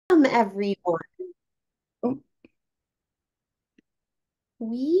Everyone.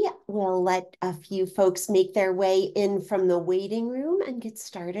 We will let a few folks make their way in from the waiting room and get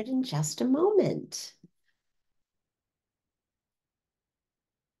started in just a moment.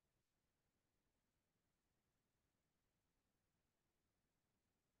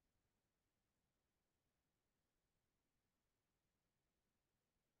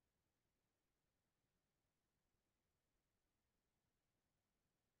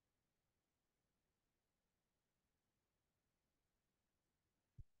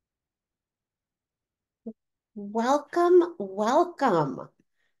 Welcome, welcome.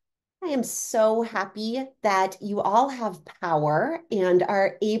 I am so happy that you all have power and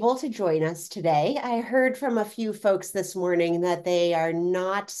are able to join us today. I heard from a few folks this morning that they are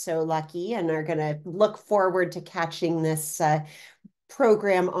not so lucky and are going to look forward to catching this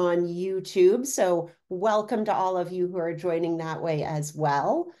program on YouTube. So, welcome to all of you who are joining that way as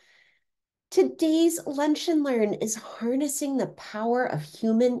well. Today's Lunch and Learn is harnessing the power of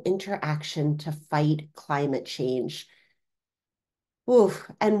human interaction to fight climate change.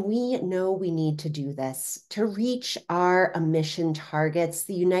 Oof, and we know we need to do this. To reach our emission targets,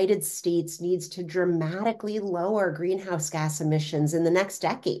 the United States needs to dramatically lower greenhouse gas emissions in the next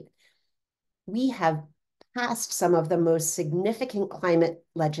decade. We have passed some of the most significant climate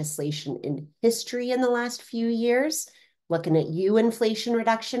legislation in history in the last few years, looking at you, Inflation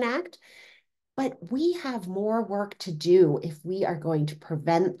Reduction Act. But we have more work to do if we are going to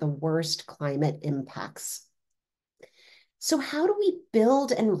prevent the worst climate impacts. So, how do we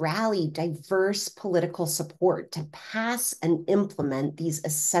build and rally diverse political support to pass and implement these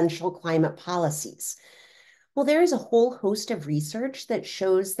essential climate policies? Well, there is a whole host of research that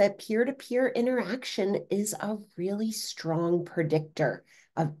shows that peer-to-peer interaction is a really strong predictor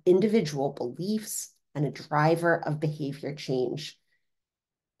of individual beliefs and a driver of behavior change.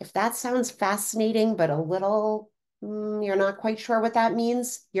 If that sounds fascinating, but a little, you're not quite sure what that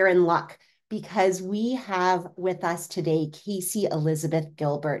means, you're in luck because we have with us today Casey Elizabeth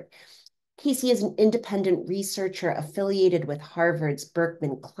Gilbert. Casey is an independent researcher affiliated with Harvard's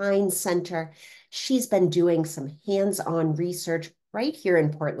Berkman Klein Center. She's been doing some hands-on research right here in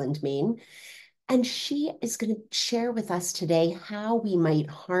Portland, Maine. And she is going to share with us today how we might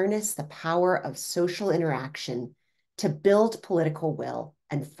harness the power of social interaction to build political will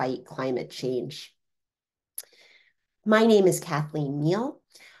and fight climate change. My name is Kathleen Neal.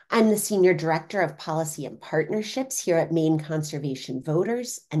 I'm the Senior Director of Policy and Partnerships here at Maine Conservation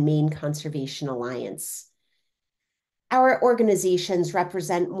Voters and Maine Conservation Alliance. Our organizations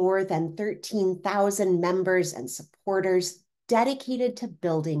represent more than 13,000 members and supporters dedicated to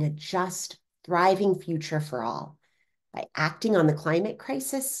building a just, thriving future for all by acting on the climate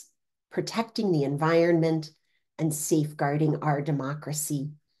crisis, protecting the environment, and safeguarding our democracy.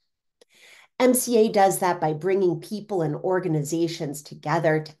 MCA does that by bringing people and organizations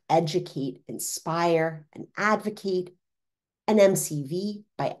together to educate, inspire, and advocate, and MCV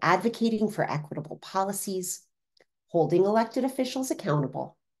by advocating for equitable policies, holding elected officials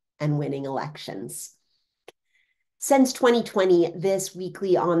accountable, and winning elections. Since 2020, this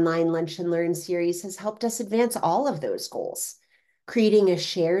weekly online Lunch and Learn series has helped us advance all of those goals, creating a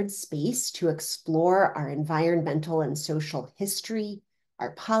shared space to explore our environmental and social history,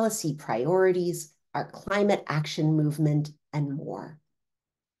 our policy priorities, our climate action movement, and more.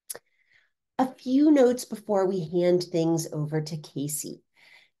 A few notes before we hand things over to Casey.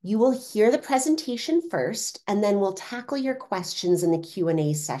 You will hear the presentation first, and then we'll tackle your questions in the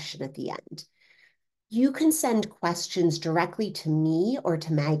Q&A session at the end. You can send questions directly to me or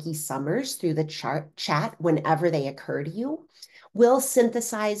to Maggie Summers through the chat whenever they occur to you. We'll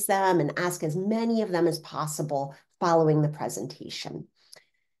synthesize them and ask as many of them as possible following the presentation.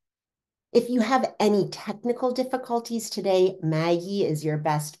 If you have any technical difficulties today, Maggie is your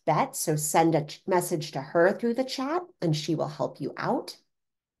best bet, so send a message to her through the chat and she will help you out.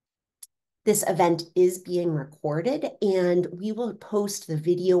 This event is being recorded and we will post the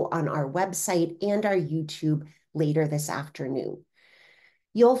video on our website and our YouTube later this afternoon.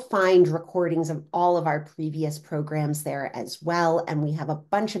 You'll find recordings of all of our previous programs there as well, and we have a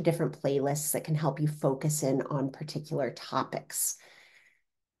bunch of different playlists that can help you focus in on particular topics.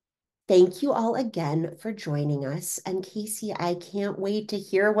 Thank you all again for joining us. And Casey, I can't wait to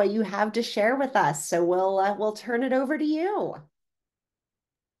hear what you have to share with us. So we'll turn it over to you.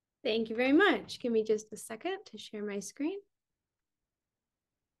 Thank you very much. Give me just a second to share my screen.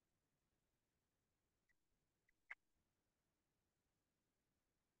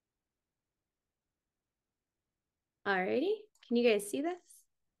 Alrighty, can you guys see this?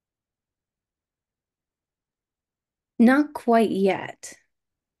 Not quite yet.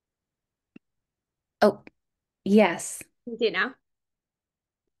 Oh, yes. You see it now?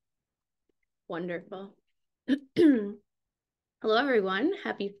 Wonderful. Hello, everyone.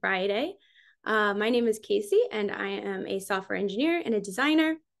 Happy Friday. My name is Casey, and I am a software engineer and a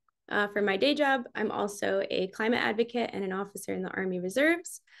designer. For my day job, I'm also a climate advocate and an officer in the Army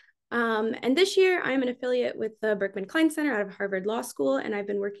Reserves. And this year, I'm an affiliate with the Berkman Klein Center out of Harvard Law School, and I've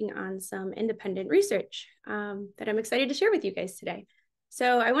been working on some independent research that I'm excited to share with you guys today.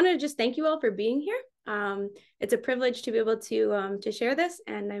 So I want to just thank you all for being here. It's a privilege to be able to share this,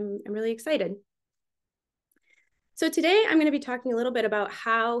 and I'm really excited. So today I'm going to be talking a little bit about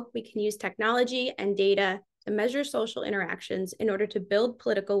how we can use technology and data to measure social interactions in order to build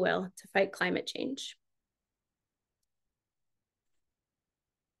political will to fight climate change.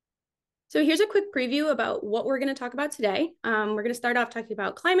 So here's a quick preview about what we're going to talk about today. We're going to start off talking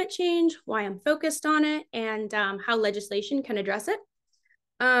about climate change, why I'm focused on it, and how legislation can address it.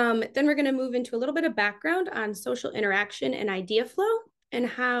 Then we're going to move into a little bit of background on social interaction and idea flow, and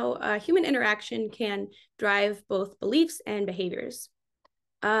how human interaction can drive both beliefs and behaviors.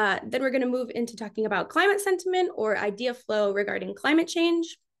 Then we're going to move into talking about climate sentiment or idea flow regarding climate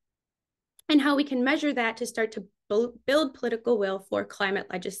change, and how we can measure that to start to build political will for climate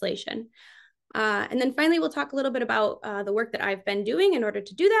legislation. And then finally, we'll talk a little bit about the work that I've been doing in order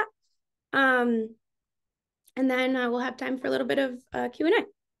to do that. And then we'll have time for a little bit of Q&A.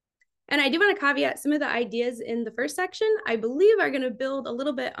 And I do want to caveat some of the ideas in the first section, I believe, are going to build a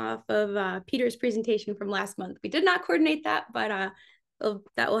little bit off of Peter's presentation from last month. We did not coordinate that, but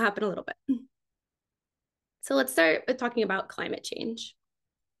that will happen a little bit. So let's start with talking about climate change.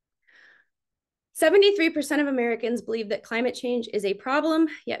 73% of Americans believe that climate change is a problem,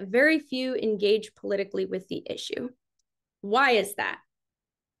 yet very few engage politically with the issue. Why is that?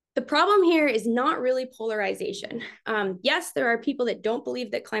 The problem here is not really polarization. Yes, there are people that don't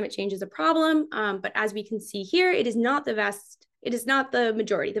believe that climate change is a problem, but as we can see here, it is not the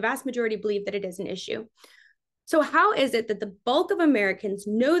majority. The vast majority believe that it is an issue. So how is it that the bulk of Americans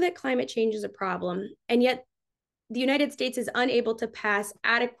know that climate change is a problem, and yet the United States is unable to pass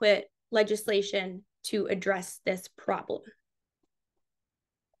adequate legislation to address this problem?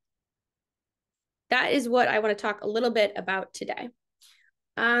 That is what I want to talk a little bit about today.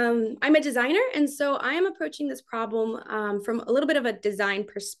 I'm a designer, and so I am approaching this problem from a little bit of a design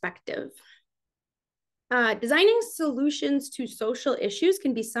perspective. Designing solutions to social issues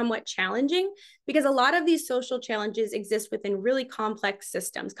can be somewhat challenging because a lot of these social challenges exist within really complex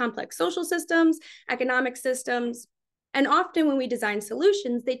systems, complex social systems, economic systems, and often when we design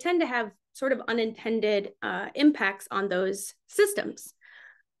solutions, they tend to have sort of unintended impacts on those systems.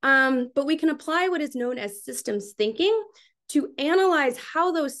 But we can apply what is known as systems thinking to analyze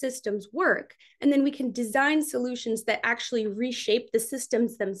how those systems work, and then we can design solutions that actually reshape the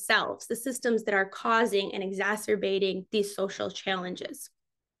systems themselves, the systems that are causing and exacerbating these social challenges.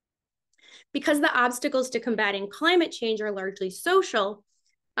 Because the obstacles to combating climate change are largely social,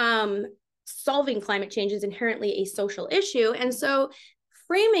 solving climate change is inherently a social issue, and so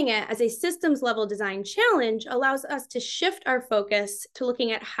framing it as a systems level design challenge allows us to shift our focus to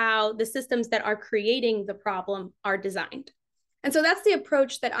looking at how the systems that are creating the problem are designed. And so that's the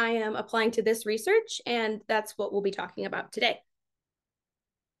approach that I am applying to this research, and that's what we'll be talking about today.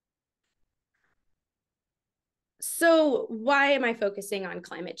 So why am I focusing on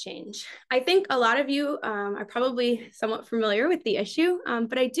climate change? I think a lot of you are probably somewhat familiar with the issue,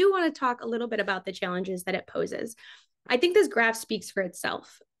 but I do want to talk a little bit about the challenges that it poses. I think this graph speaks for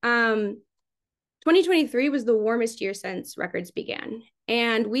itself. 2023 was the warmest year since records began,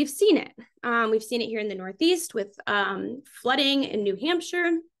 and we've seen it. We've seen it here in the Northeast with flooding in New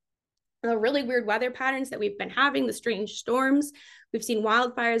Hampshire, the really weird weather patterns that we've been having, the strange storms. We've seen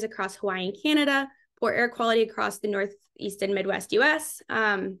wildfires across Hawaii and Canada, poor air quality across the Northeast and Midwest US.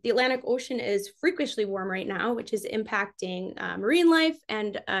 The Atlantic Ocean is freakishly warm right now, which is impacting marine life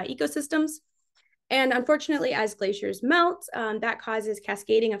and ecosystems. And unfortunately, as glaciers melt, that causes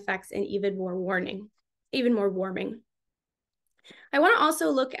cascading effects and even more warming. I want to also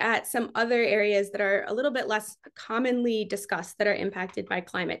look at some other areas that are a little bit less commonly discussed that are impacted by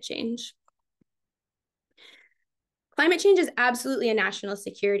climate change. Climate change is absolutely a national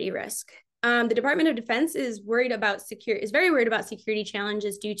security risk. The Department of Defense is very worried about security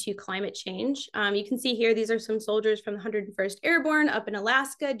challenges due to climate change. You can see here, these are some soldiers from the 101st Airborne up in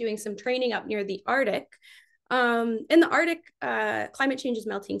Alaska doing some training up near the Arctic. In the Arctic, climate change is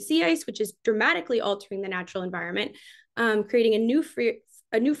melting sea ice, which is dramatically altering the natural environment, creating a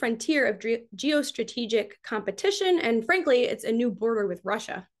new frontier of geostrategic competition. And frankly, it's a new border with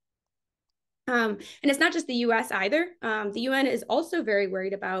Russia. And it's not just the US either. The UN is also very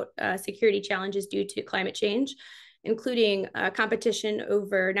worried about security challenges due to climate change, including competition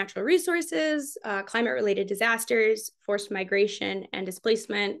over natural resources, climate-related disasters, forced migration and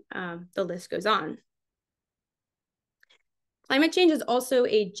displacement. The list goes on. Climate change is also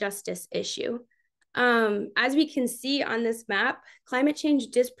a justice issue. As we can see on this map, climate change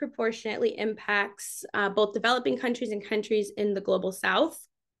disproportionately impacts both developing countries and countries in the global south.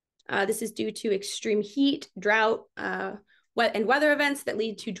 This is due to extreme heat, drought, and weather events that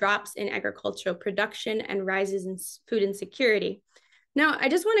lead to drops in agricultural production and rises in food insecurity. Now, I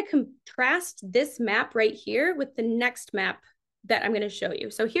just want to contrast this map right here with the next map that I'm going to show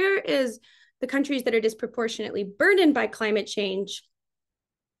you. So here is the countries that are disproportionately burdened by climate change.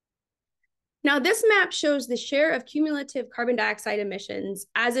 Now, this map shows the share of cumulative carbon dioxide emissions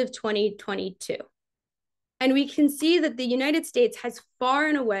as of 2022. And we can see that the United States has far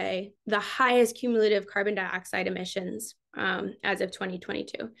and away the highest cumulative carbon dioxide emissions as of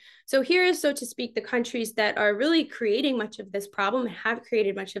 2022. So here is, so to speak, the countries that are really creating much of this problem, have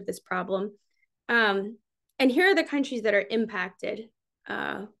created much of this problem. And here are the countries that are impacted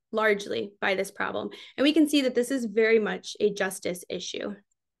largely by this problem. And we can see that this is very much a justice issue.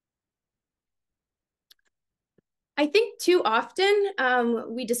 I think too often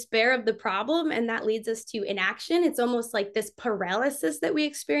we despair of the problem, and that leads us to inaction. It's almost like this paralysis that we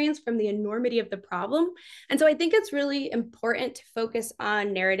experience from the enormity of the problem. And so I think it's really important to focus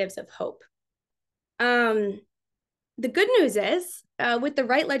on narratives of hope. The good news is, with the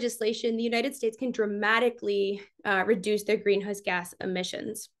right legislation, the United States can dramatically reduce their greenhouse gas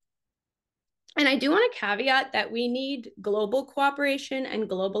emissions. And I do want to caveat that we need global cooperation and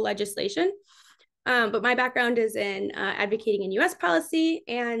global legislation. But my background is in advocating in US policy,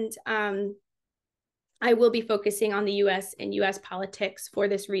 and I will be focusing on the US and US politics for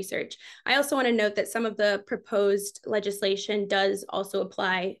this research. I also want to note that some of the proposed legislation does also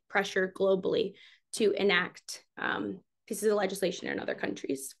apply pressure globally to enact pieces of legislation in other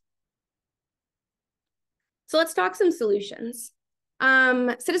countries. So let's talk some solutions.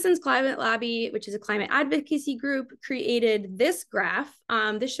 Citizens Climate Lobby, which is a climate advocacy group, created this graph.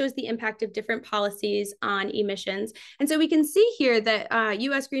 This shows the impact of different policies on emissions. And so we can see here that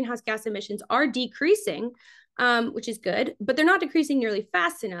US greenhouse gas emissions are decreasing, which is good, but they're not decreasing nearly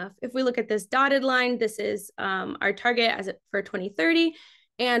fast enough. If we look at this dotted line, this is our target for 2030,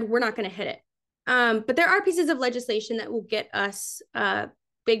 and we're not going to hit it. But there are pieces of legislation that will get us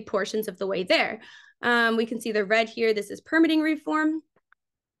big portions of the way there. We can see the red here. This is permitting reform.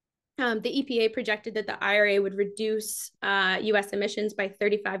 The EPA projected that the IRA would reduce US emissions by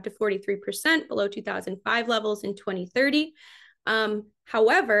 35 to 43% below 2005 levels in 2030.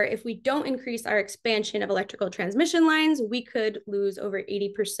 However, if we don't increase our expansion of electrical transmission lines, we could lose over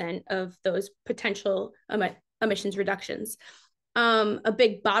 80% of those potential emissions reductions. A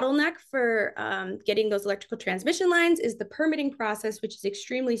big bottleneck for getting those electrical transmission lines is the permitting process, which is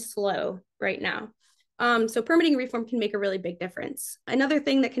extremely slow right now. So permitting reform can make a really big difference. Another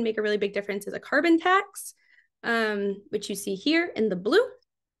thing that can make a really big difference is a carbon tax, which you see here in the blue.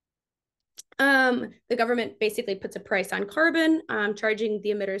 The government basically puts a price on carbon, charging the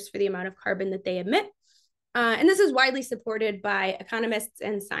emitters for the amount of carbon that they emit. And this is widely supported by economists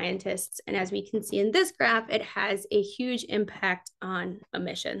and scientists. And as we can see in this graph, it has a huge impact on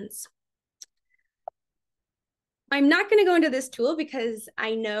emissions. I'm not going to go into this tool because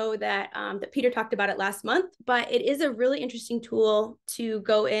I know that, that Peter talked about it last month, but it is a really interesting tool to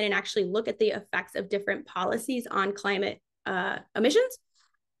go in and actually look at the effects of different policies on climate emissions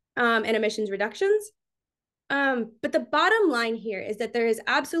and emissions reductions. But the bottom line here is that there is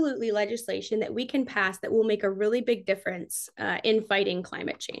absolutely legislation that we can pass that will make a really big difference in fighting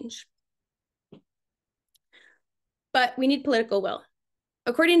climate change. But we need political will.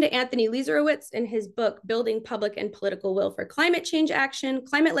 According to Anthony Leserowitz in his book, Building Public and Political Will for Climate Change Action,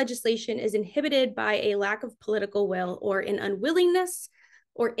 climate legislation is inhibited by a lack of political will or an unwillingness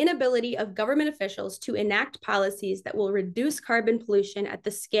or inability of government officials to enact policies that will reduce carbon pollution at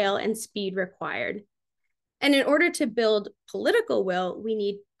the scale and speed required. And in order to build political will, we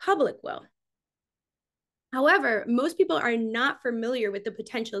need public will. However, most people are not familiar with the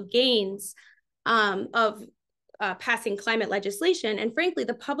potential gains of passing climate legislation. And frankly,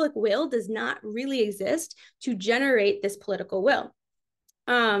 the public will does not really exist to generate this political will.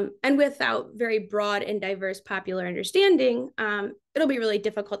 And without very broad and diverse popular understanding, it'll be really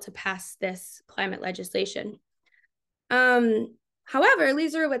difficult to pass this climate legislation. However,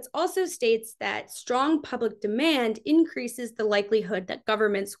 Leserowitz also states that strong public demand increases the likelihood that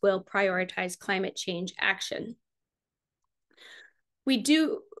governments will prioritize climate change action. We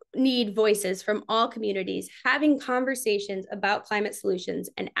do need voices from all communities having conversations about climate solutions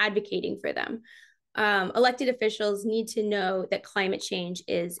and advocating for them. Elected officials need to know that climate change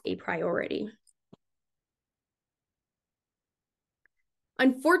is a priority.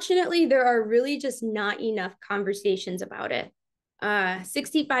 Unfortunately, there are really just not enough conversations about it.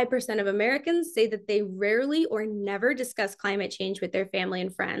 65% of Americans say that they rarely or never discuss climate change with their family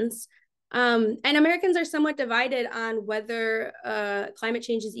and friends. And Americans are somewhat divided on whether climate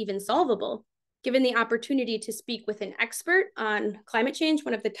change is even solvable. Given the opportunity to speak with an expert on climate change,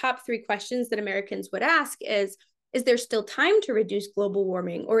 one of the top 3 questions that Americans would ask is there still time to reduce global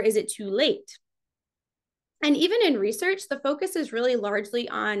warming, or is it too late? And even in research, the focus is really largely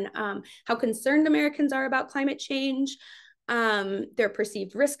on how concerned Americans are about climate change, their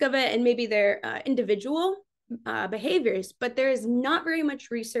perceived risk of it, and maybe their individual behaviors. But there is not very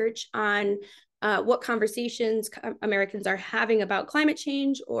much research on what conversations Americans are having about climate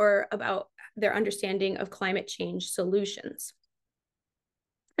change or about their understanding of climate change solutions,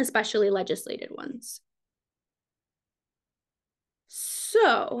 especially legislated ones.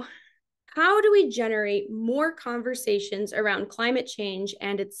 So, how do we generate more conversations around climate change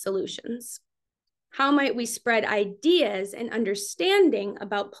and its solutions? How might we spread ideas and understanding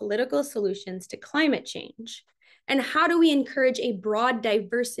about political solutions to climate change? And how do we encourage a broad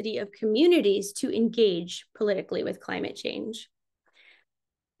diversity of communities to engage politically with climate change?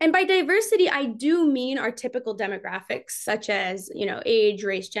 And by diversity, I do mean our typical demographics, such as, age,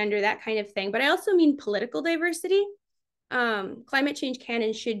 race, gender, that kind of thing. But I also mean political diversity. Climate change can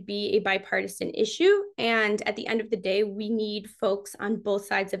and should be a bipartisan issue. And at the end of the day, we need folks on both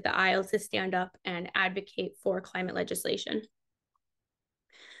sides of the aisle to stand up and advocate for climate legislation.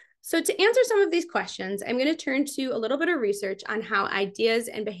 So to answer some of these questions, I'm going to turn to a little bit of research on how ideas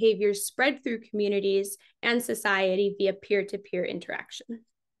and behaviors spread through communities and society via peer-to-peer interaction.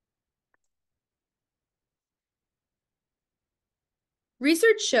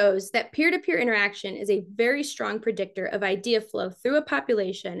 Research shows that peer-to-peer interaction is a very strong predictor of idea flow through a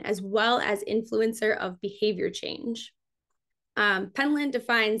population, as well as influencer of behavior change. Penland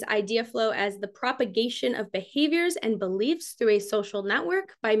defines idea flow as the propagation of behaviors and beliefs through a social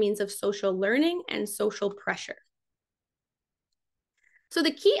network by means of social learning and social pressure. So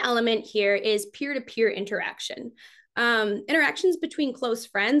the key element here is peer-to-peer interaction. Interactions between close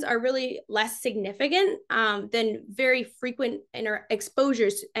friends are really less significant than very frequent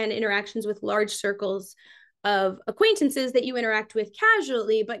exposures and interactions with large circles of acquaintances that you interact with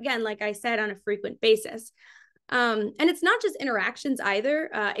casually, but again, like I said, on a frequent basis. And it's not just interactions either.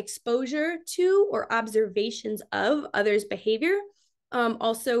 Exposure to or observations of others' behavior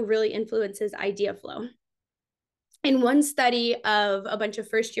also really influences idea flow. In one study of a bunch of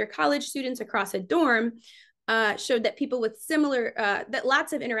first-year college students across a dorm, showed that people with similar, that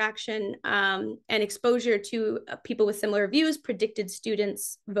lots of interaction and exposure to people with similar views predicted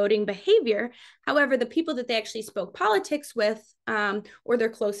students' voting behavior. However, the people that they actually spoke politics with or their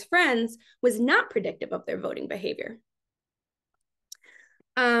close friends was not predictive of their voting behavior.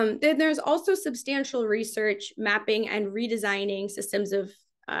 Then there's also substantial research mapping and redesigning systems of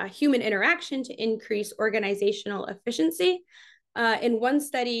human interaction to increase organizational efficiency. In one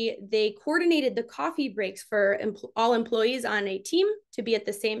study, they coordinated the coffee breaks for all employees on a team to be at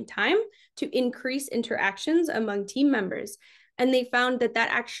the same time to increase interactions among team members. And they found that that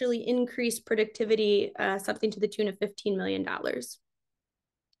actually increased productivity, something to the tune of $15 million.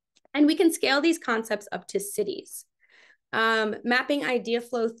 And we can scale these concepts up to cities. Mapping idea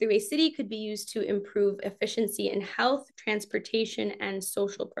flow through a city could be used to improve efficiency in health, transportation, and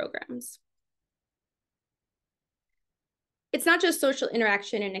social programs. It's not just social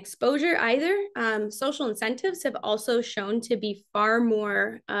interaction and exposure either. Social incentives have also shown to be far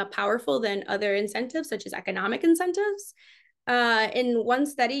more powerful than other incentives, such as economic incentives. In one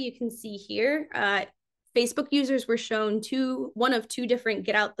study, you can see here, Facebook users were shown one of two different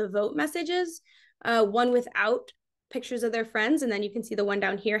get out the vote messages, one without pictures of their friends, and then you can see the one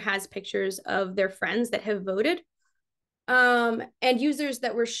down here has pictures of their friends that have voted. And users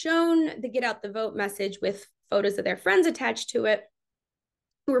that were shown the get out the vote message with photos of their friends attached to it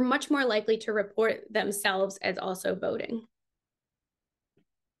were much more likely to report themselves as also voting.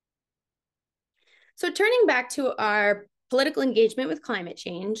 So turning back to our political engagement with climate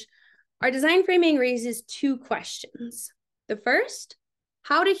change, our design framing raises 2 questions. The first,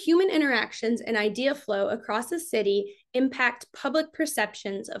 how do human interactions and idea flow across a city impact public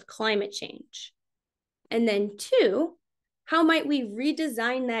perceptions of climate change? And then 2, how might we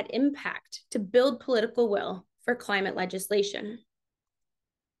redesign that impact to build political will for climate legislation?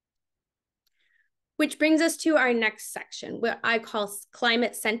 Which brings us to our next section, what I call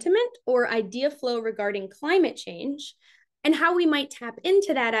climate sentiment or idea flow regarding climate change, and how we might tap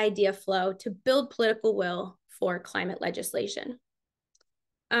into that idea flow to build political will for climate legislation.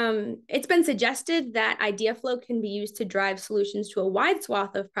 It's been suggested that idea flow can be used to drive solutions to a wide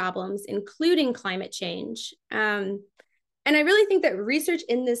swath of problems, including climate change. And I really think that research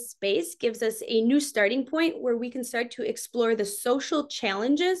in this space gives us a new starting point where we can start to explore the social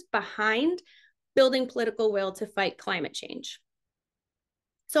challenges behind building political will to fight climate change.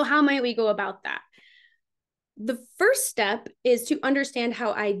 So how might we go about that? The first step is to understand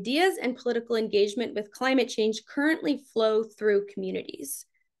how ideas and political engagement with climate change currently flow through communities.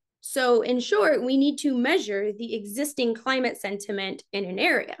 So in short, we need to measure the existing climate sentiment in an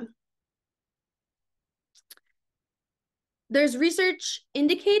area. There's research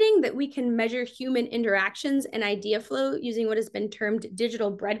indicating that we can measure human interactions and idea flow using what has been termed digital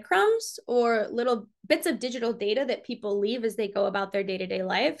breadcrumbs, or little bits of digital data that people leave as they go about their day-to-day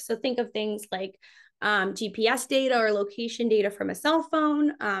life. So think of things like GPS data or location data from a cell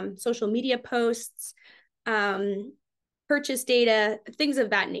phone, social media posts, purchase data, things of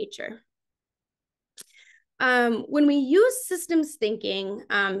that nature. When we use systems thinking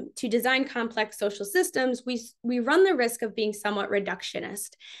to design complex social systems, we run the risk of being somewhat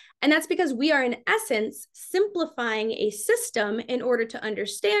reductionist. And that's because we are, in essence, simplifying a system in order to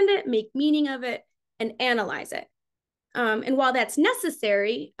understand it, make meaning of it, and analyze it. And while that's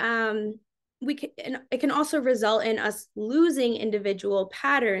necessary, it can also result in us losing individual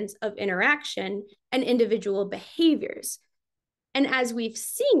patterns of interaction and individual behaviors. And as we've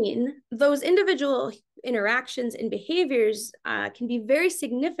seen, those individual interactions and behaviors can be very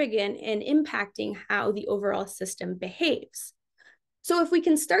significant in impacting how the overall system behaves. So if we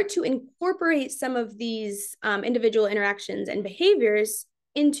can start to incorporate some of these individual interactions and behaviors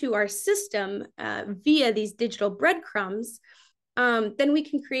into our system via these digital breadcrumbs, then we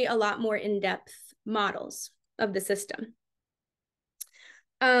can create a lot more in-depth models of the system.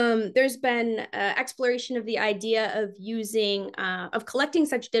 There's been exploration of the idea of collecting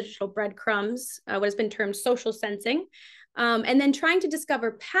such digital breadcrumbs, what has been termed social sensing, and then trying to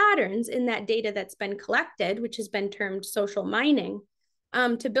discover patterns in that data that's been collected, which has been termed social mining,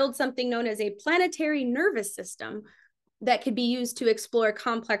 to build something known as a planetary nervous system that could be used to explore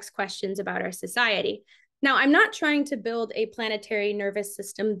complex questions about our society. Now, I'm not trying to build a planetary nervous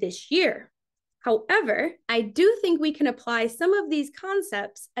system this year. However, I do think we can apply some of these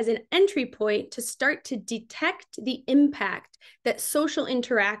concepts as an entry point to start to detect the impact that social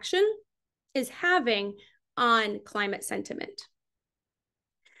interaction is having on climate sentiment.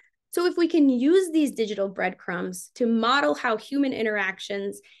 So if we can use these digital breadcrumbs to model how human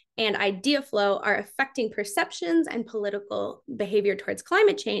interactions and idea flow are affecting perceptions and political behavior towards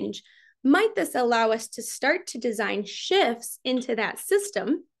climate change, might this allow us to start to design shifts into that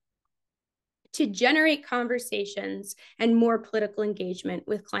system to generate conversations and more political engagement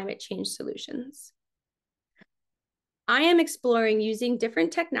with climate change solutions? I am exploring using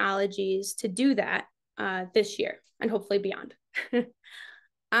different technologies to do that this year and hopefully beyond.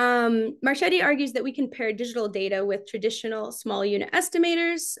 Marchetti argues that we can pair digital data with traditional small unit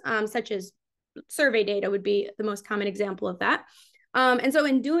estimators, such as survey data would be the most common example of that. And so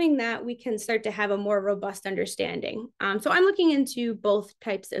in doing that, we can start to have a more robust understanding. So I'm looking into both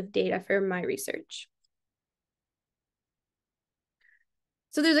types of data for my research.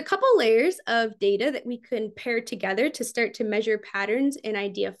 So there's a couple layers of data that we can pair together to start to measure patterns in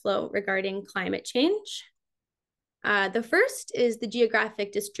idea flow regarding climate change. The first is the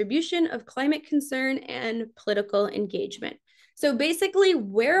geographic distribution of climate concern and political engagement. So basically,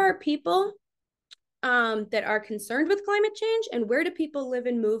 where are people that are concerned with climate change, and where do people live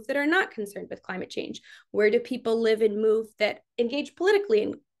and move that are not concerned with climate change? Where do people live and move that engage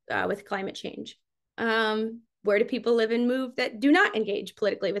politically with climate change? Where do people live and move that do not engage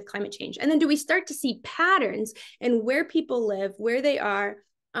politically with climate change? And then do we start to see patterns in where people live, where they are,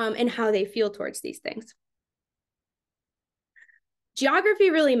 and how they feel towards these things?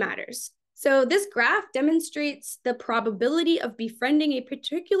 Geography really matters. So this graph demonstrates the probability of befriending a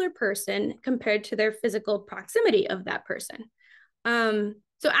particular person compared to their physical proximity of that person.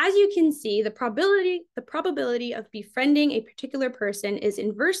 So as you can see, the probability of befriending a particular person is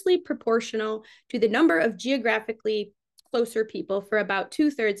inversely proportional to the number of geographically closer people for about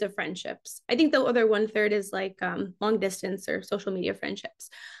 2/3 of friendships. I think the other 1/3 is like long distance or social media friendships.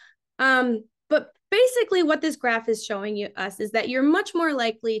 But basically what this graph is showing us is that you're much more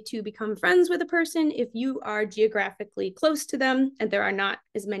likely to become friends with a person if you are geographically close to them and there are not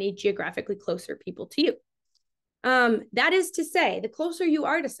as many geographically closer people to you. That is to say, the closer you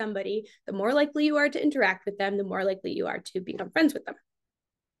are to somebody, the more likely you are to interact with them, the more likely you are to become friends with them.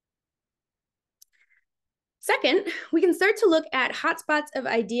 Second, we can start to look at hotspots of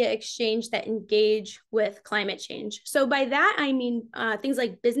idea exchange that engage with climate change. So by that, I mean things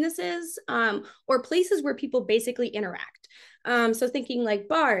like businesses or places where people basically interact. So thinking like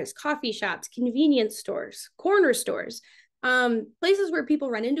bars, coffee shops, convenience stores, corner stores, places where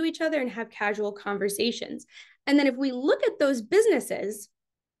people run into each other and have casual conversations. And then if we look at those businesses,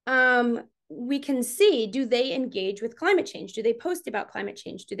 we can see, do they engage with climate change? Do they post about climate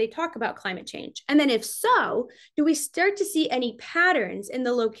change? Do they talk about climate change? And then if so, do we start to see any patterns in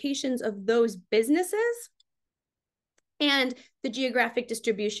the locations of those businesses and the geographic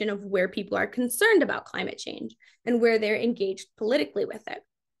distribution of where people are concerned about climate change and where they're engaged politically with it?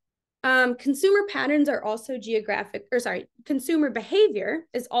 Consumer patterns are also consumer behavior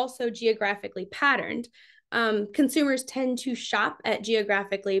is also geographically patterned. Consumers tend to shop at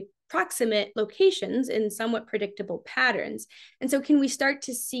geographically proximate locations in somewhat predictable patterns. And so can we start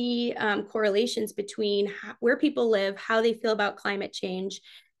to see correlations between where people live, how they feel about climate change,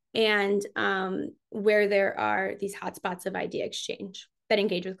 and where there are these hotspots of idea exchange that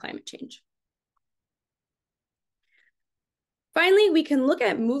engage with climate change? Finally, we can look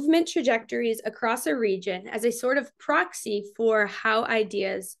at movement trajectories across a region as a sort of proxy for how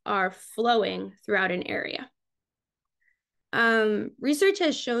ideas are flowing throughout an area. Research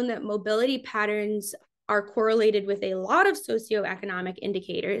has shown that mobility patterns are correlated with a lot of socioeconomic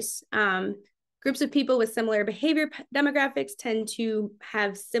indicators. Groups of people with similar behavior demographics tend to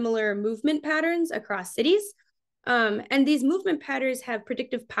have similar movement patterns across cities. And these movement patterns have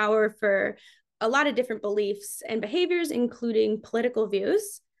predictive power for a lot of different beliefs and behaviors, including political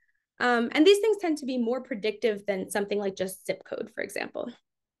views. And these things tend to be more predictive than something like just zip code, for example.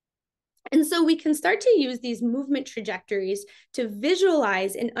 And so we can start to use these movement trajectories to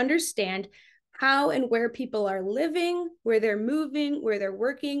visualize and understand how and where people are living, where they're moving, where they're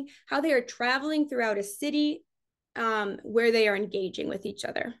working, how they are traveling throughout a city, where they are engaging with each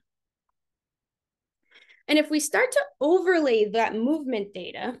other. And if we start to overlay that movement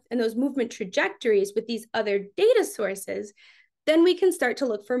data and those movement trajectories with these other data sources, then we can start to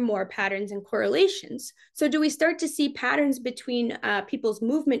look for more patterns and correlations. So do we start to see patterns between people's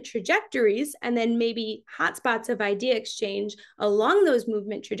movement trajectories and then maybe hotspots of idea exchange along those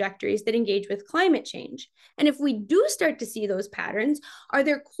movement trajectories that engage with climate change? And if we do start to see those patterns, are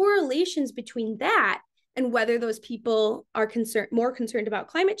there correlations between that and whether those people are more concerned about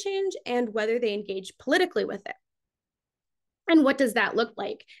climate change and whether they engage politically with it? And what does that look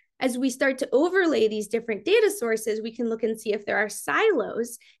like? As we start to overlay these different data sources, we can look and see if there are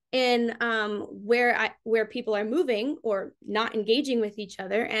silos in where people are moving or not engaging with each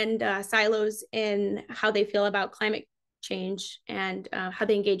other, and silos in how they feel about climate change and how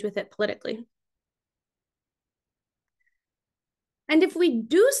they engage with it politically. And if we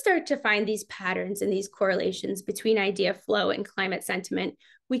do start to find these patterns and these correlations between idea flow and climate sentiment,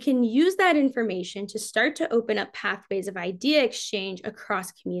 we can use that information to start to open up pathways of idea exchange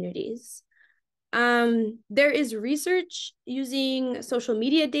across communities. There is research using social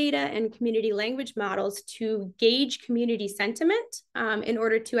media data and community language models to gauge community sentiment in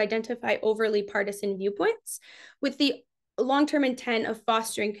order to identify overly partisan viewpoints, with the long-term intent of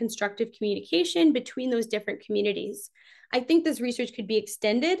fostering constructive communication between those different communities. I think this research could be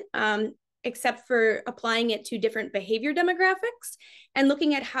extended, except for applying it to different behavior demographics and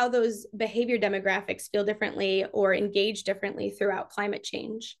looking at how those behavior demographics feel differently or engage differently throughout climate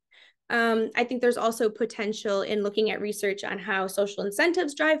change. I think there's also potential in looking at research on how social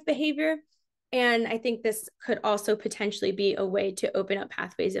incentives drive behavior. And I think this could also potentially be a way to open up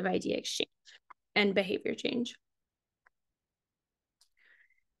pathways of idea exchange and behavior change.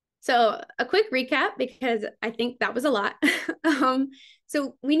 So a quick recap, because I think that was a lot.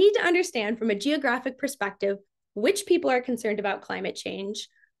 So we need to understand from a geographic perspective, which people are concerned about climate change,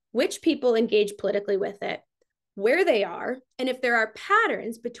 which people engage politically with it, where they are, and if there are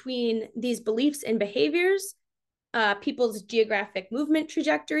patterns between these beliefs and behaviors, people's geographic movement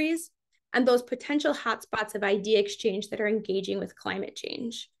trajectories, and those potential hotspots of idea exchange that are engaging with climate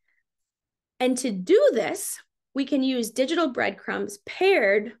change. And to do this, we can use digital breadcrumbs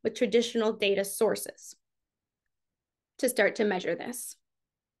paired with traditional data sources to start to measure this.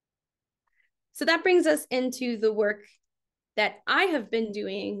 So that brings us into the work that I have been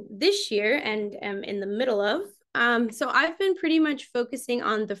doing this year and am in the middle of. So I've been pretty much focusing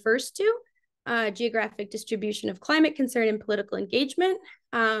on the first two, geographic distribution of climate concern and political engagement,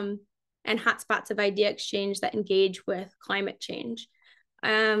 and hotspots of idea exchange that engage with climate change.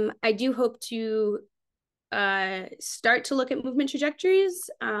 I do hope to start to look at movement trajectories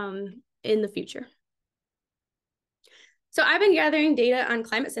in the future. So I've been gathering data on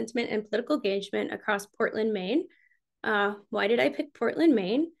climate sentiment and political engagement across Portland, Maine. Why did I pick Portland,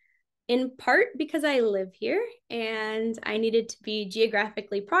 Maine? In part because I live here and I needed to be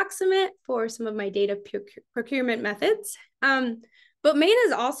geographically proximate for some of my data procurement methods. But Maine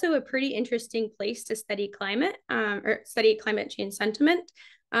is also a pretty interesting place to study climate or study climate change sentiment.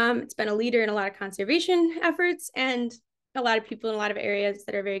 It's been a leader in a lot of conservation efforts and a lot of people in a lot of areas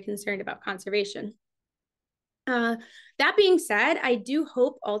that are very concerned about conservation. That being said, I do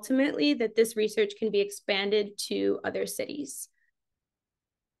hope ultimately that this research can be expanded to other cities.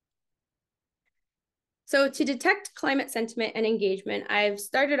 So to detect climate sentiment and engagement, I've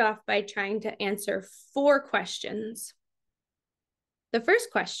started off by trying to answer 4 questions. The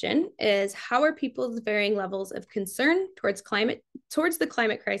first question is, how are people's varying levels of concern towards the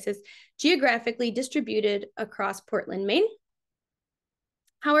climate crisis geographically distributed across Portland, Maine?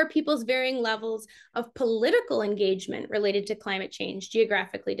 How are people's varying levels of political engagement related to climate change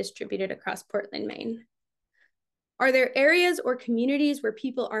geographically distributed across Portland, Maine? Are there areas or communities where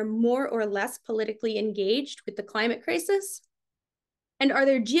people are more or less politically engaged with the climate crisis? And are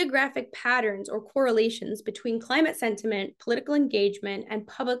there geographic patterns or correlations between climate sentiment, political engagement, and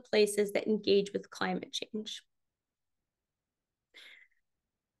public places that engage with climate change?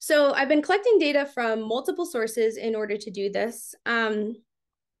 So I've been collecting data from multiple sources in order to do this,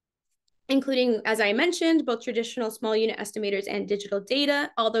 including, as I mentioned, both traditional small unit estimators and digital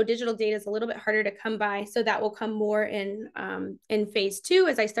data, although digital data is a little bit harder to come by. So that will come more in phase 2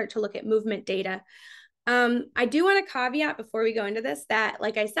 as I start to look at movement data. I do want to caveat before we go into this that,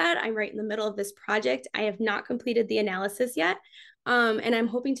 like I said, I'm right in the middle of this project. I have not completed the analysis yet. And I'm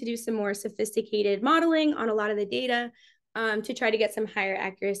hoping to do some more sophisticated modeling on a lot of the data to try to get some higher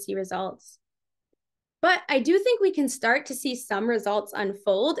accuracy results. But I do think we can start to see some results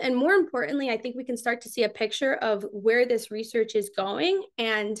unfold. And more importantly, I think we can start to see a picture of where this research is going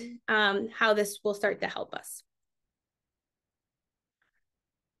and how this will start to help us.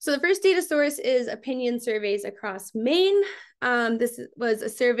 So the first data source is opinion surveys across Maine. This was a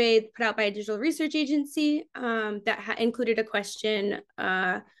survey put out by a digital research agency that included a question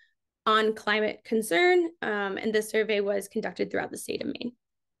on climate concern. And this survey was conducted throughout the state of Maine.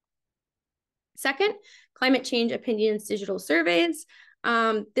 Second, climate change opinions digital surveys.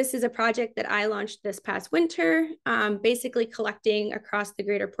 This is a project that I launched this past winter, basically collecting across the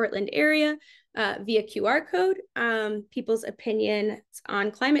greater Portland area via QR code, people's opinions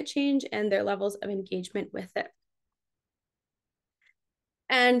on climate change and their levels of engagement with it.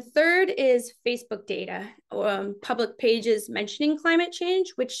 And third is Facebook data, public pages mentioning climate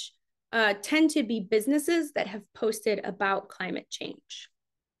change, which tend to be businesses that have posted about climate change.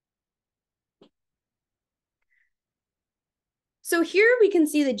 So here we can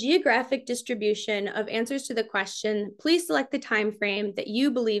see the geographic distribution of answers to the question, please select the time frame that you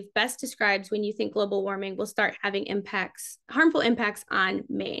believe best describes when you think global warming will start having harmful impacts on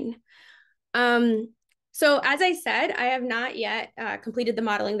Maine. So as I said, I have not yet completed the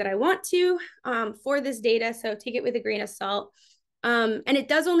modeling that I want to for this data, so take it with a grain of salt. And it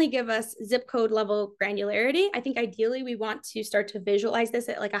does only give us zip code level granularity. I think ideally we want to start to visualize this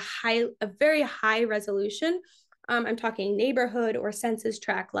at like a very high resolution. I'm talking neighborhood or census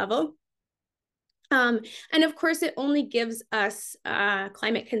tract level. And of course, it only gives us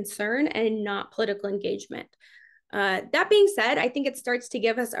climate concern and not political engagement. That being said, I think it starts to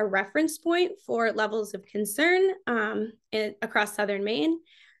give us a reference point for levels of concern across Southern Maine.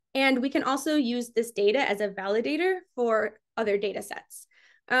 And we can also use this data as a validator for other data sets.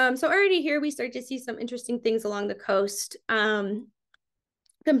 So already here, we start to see some interesting things along the coast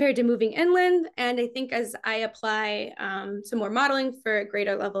compared to moving inland. And I think as I apply some more modeling for a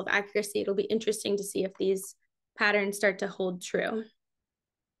greater level of accuracy, it'll be interesting to see if these patterns start to hold true.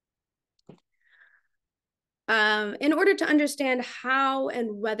 In order to understand how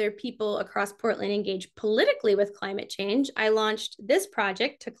and whether people across Portland engage politically with climate change, I launched this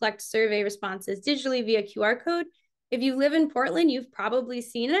project to collect survey responses digitally via QR code. If you live in Portland, you've probably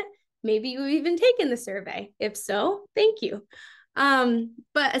seen it. Maybe you've even taken the survey. If so, thank you.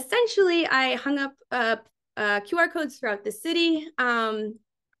 But essentially, I hung up QR codes throughout the city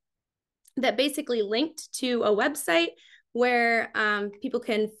that basically linked to a website where people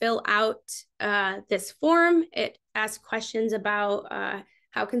can fill out this form. It asks questions about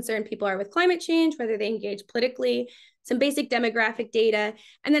how concerned people are with climate change, whether they engage politically, some basic demographic data,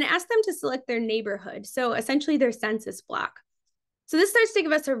 and then ask them to select their neighborhood. So essentially their census block. So this starts to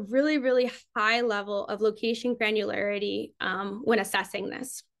give us a really, really high level of location granularity when assessing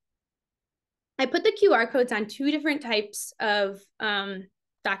this. I put the QR codes on two different types of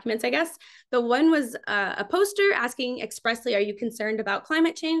documents, I guess. The one was a poster asking expressly, are you concerned about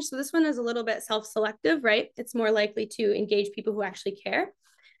climate change? So this one is a little bit self-selective, right? It's more likely to engage people who actually care.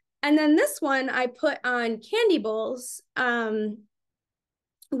 And then this one I put on candy bowls,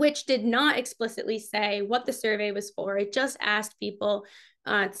 which did not explicitly say what the survey was for. It just asked people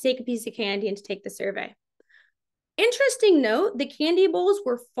to take a piece of candy and to take the survey. Interesting note, the candy bowls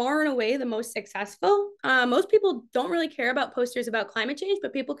were far and away the most successful. Most people don't really care about posters about climate change,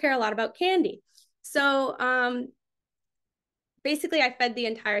 but people care a lot about candy. So basically, I fed the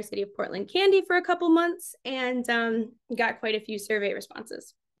entire city of Portland candy for a couple months and got quite a few survey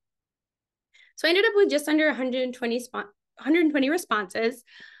responses. So I ended up with just under 120 responses.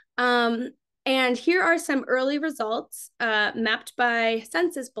 And here are some early results mapped by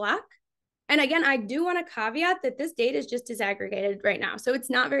census block. And again, I do want to caveat that this data is just disaggregated right now. So it's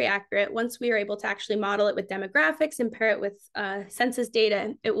not very accurate. Once we are able to actually model it with demographics and pair it with census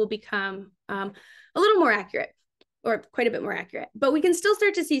data, it will become a little more accurate, or quite a bit more accurate. But we can still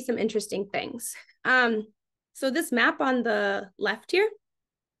start to see some interesting things. So this map on the left here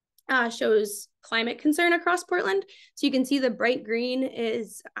shows climate concern across Portland. So you can see the bright green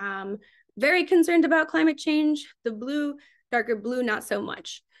is very concerned about climate change. The blue, darker blue, not so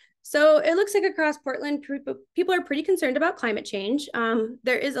much. So it looks like across Portland, people are pretty concerned about climate change.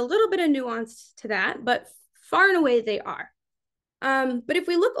 There is a little bit of nuance to that, but far and away they are. But if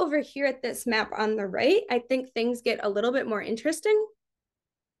we look over here at this map on the right, I think things get a little bit more interesting.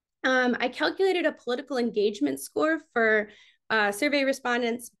 I calculated a political engagement score for survey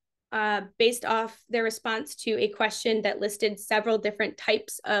respondents based off their response to a question that listed several different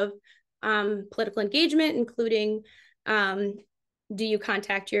types of political engagement, including do you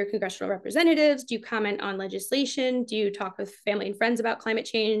contact your congressional representatives? Do you comment on legislation? Do you talk with family and friends about climate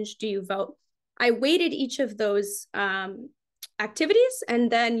change? Do you vote? I weighted each of those activities and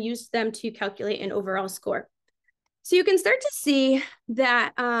then used them to calculate an overall score. So you can start to see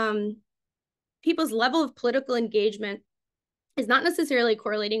that people's level of political engagement is not necessarily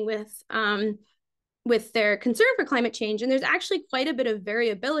correlating with their concern for climate change. And there's actually quite a bit of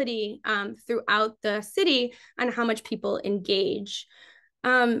variability throughout the city on how much people engage.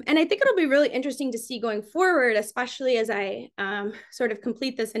 And I think it'll be really interesting to see going forward, especially as I sort of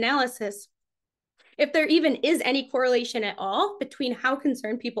complete this analysis, if there even is any correlation at all between how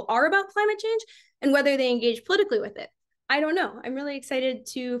concerned people are about climate change and whether they engage politically with it. I don't know. I'm really excited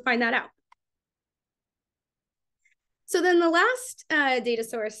to find that out. So then the last data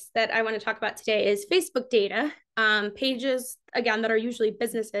source that I want to talk about today is Facebook data, pages, again, that are usually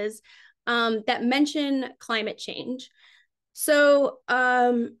businesses that mention climate change. So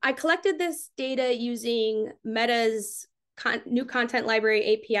I collected this data using Meta's new content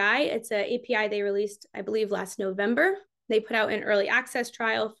library API. It's an API they released, I believe, last November. They put out an early access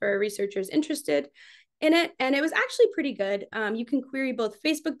trial for researchers interested in it, and it was actually pretty good. You can query both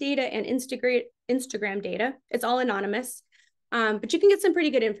Facebook data and Instagram data. It's all anonymous, but you can get some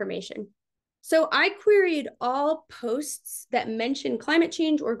pretty good information. So I queried all posts that mention climate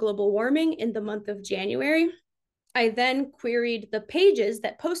change or global warming in the month of January. I then queried the pages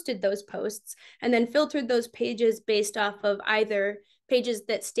that posted those posts and then filtered those pages based off of either pages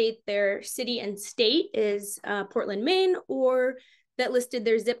that state their city and state is Portland, Maine, or that listed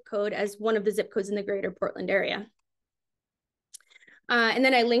their zip code as one of the zip codes in the greater Portland area. And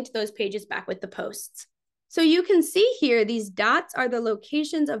then I linked those pages back with the posts. So you can see here, these dots are the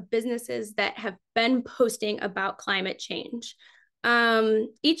locations of businesses that have been posting about climate change.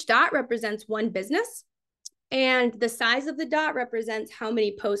 Each dot represents one business, and the size of the dot represents how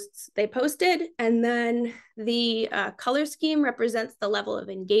many posts they posted. And then the color scheme represents the level of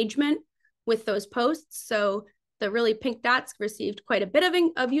engagement with those posts. So the really pink dots received quite a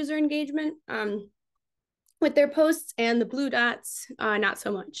bit of user engagement with their posts, and the blue dots, not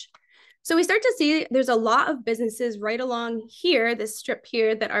so much. So we start to see there's a lot of businesses right along here, this strip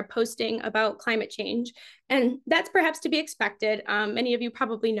here, that are posting about climate change. And that's perhaps to be expected. Many of you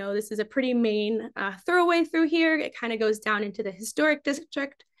probably know this is a pretty main thoroughway through here. It kind of goes down into the historic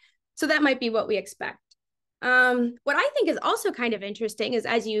district. So that might be what we expect. What I think is also kind of interesting is,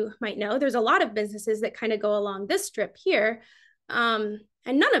 as you might know, there's a lot of businesses that kind of go along this strip here, and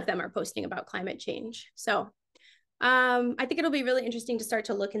none of them are posting about climate change. So I think it'll be really interesting to start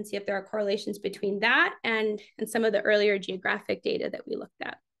to look and see if there are correlations between that and some of the earlier geographic data that we looked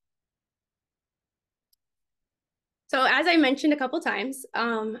at. So as I mentioned a couple times,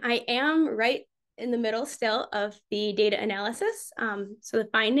 I am right in the middle still of the data analysis. So the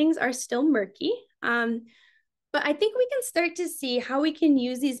findings are still murky. But I think we can start to see how we can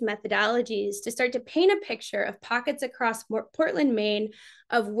use these methodologies to start to paint a picture of pockets across Portland, Maine,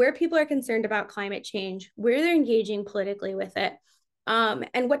 of where people are concerned about climate change, where they're engaging politically with it,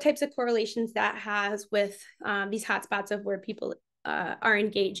 and what types of correlations that has with these hotspots of where people are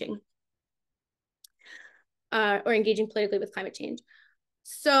engaging or engaging politically with climate change.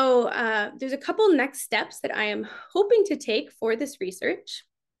 So there's a couple next steps that I am hoping to take for this research.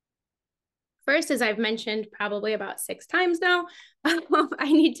 First, as I've mentioned probably about 6 times now,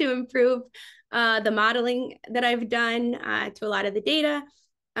 I need to improve the modeling that I've done to a lot of the data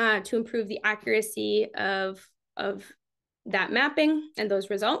to improve the accuracy of that mapping and those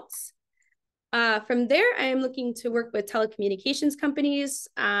results. From there, I am looking to work with telecommunications companies,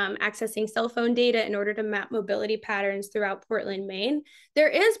 accessing cell phone data in order to map mobility patterns throughout Portland, Maine. There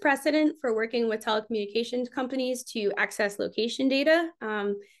is precedent for working with telecommunications companies to access location data.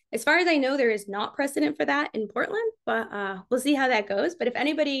 As far as I know, there is not precedent for that in Portland, but we'll see how that goes. But if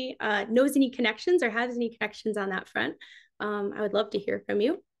anybody knows any connections or has any connections on that front, I would love to hear from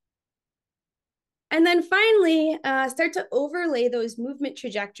you. And then finally, start to overlay those movement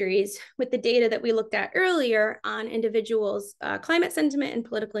trajectories with the data that we looked at earlier on individuals' climate sentiment and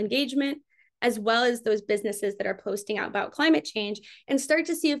political engagement, as well as those businesses that are posting out about climate change, and start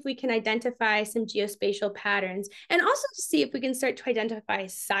to see if we can identify some geospatial patterns, and also to see if we can start to identify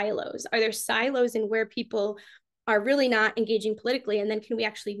silos. Are there silos in where people are really not engaging politically? And then can we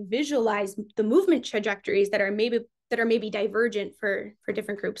actually visualize the movement trajectories that are maybe divergent for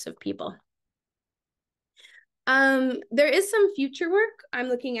different groups of people? There is some future work I'm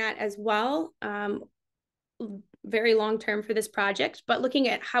looking at as well, very long term for this project, but looking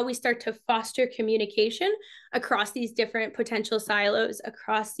at how we start to foster communication across these different potential silos,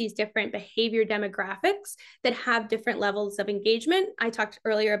 across these different behavior demographics that have different levels of engagement. I talked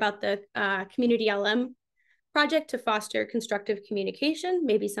earlier about the Community LM project to foster constructive communication,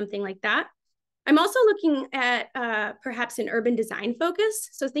 maybe something like that. I'm also looking at perhaps an urban design focus.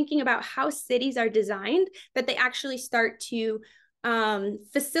 So thinking about how cities are designed, that they actually start to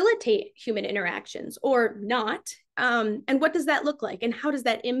facilitate human interactions or not. And what does that look like? And how does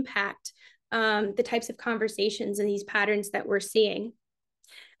that impact the types of conversations and these patterns that we're seeing?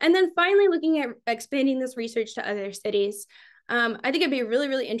 And then finally, looking at expanding this research to other cities. I think it'd be really,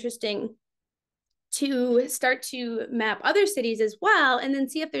 really interesting to start to map other cities as well, and then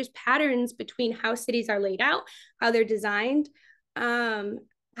see if there's patterns between how cities are laid out, how they're designed, how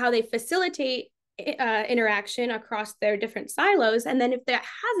they facilitate interaction across their different silos, and then if that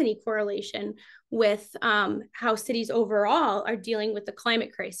has any correlation with how cities overall are dealing with the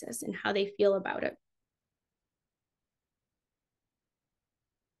climate crisis and how they feel about it.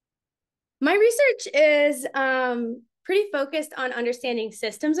 My research is pretty focused on understanding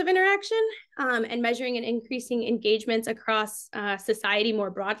systems of interaction and measuring and increasing engagements across society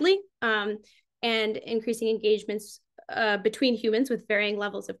more broadly, and increasing engagements between humans with varying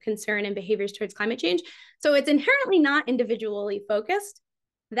levels of concern and behaviors towards climate change. So it's inherently not individually focused.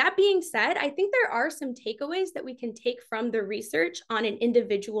 That being said, I think there are some takeaways that we can take from the research on an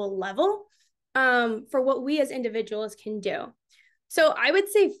individual level for what we as individuals can do. So I would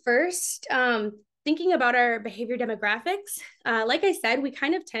say first, thinking about our behavior demographics, like I said, we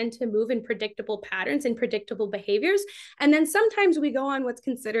kind of tend to move in predictable patterns and predictable behaviors. And then sometimes we go on what's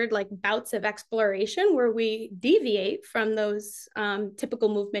considered like bouts of exploration where we deviate from those typical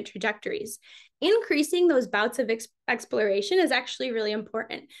movement trajectories. Increasing those bouts of exploration is actually really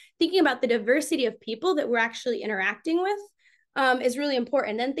important. Thinking about the diversity of people that we're actually interacting with is really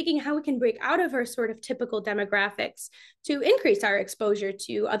important. Then thinking how we can break out of our sort of typical demographics to increase our exposure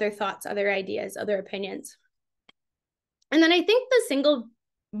to other thoughts, other ideas, other opinions. And then I think the single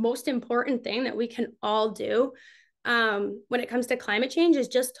most important thing that we can all do when it comes to climate change is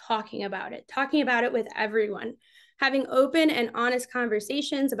just talking about it with everyone, having open and honest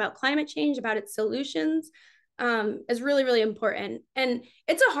conversations about climate change, about its solutions, is really, really important. And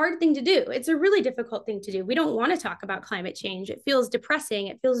it's a hard thing to do. It's a really difficult thing to do. We don't want to talk about climate change. It feels depressing.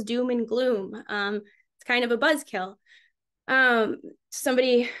 It feels doom and gloom. It's kind of a buzzkill.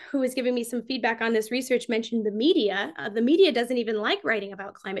 Somebody who was giving me some feedback on this research mentioned the media. The media doesn't even like writing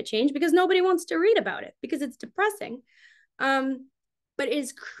about climate change because nobody wants to read about it because it's depressing. But it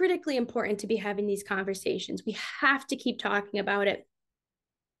is critically important to be having these conversations. We have to keep talking about it.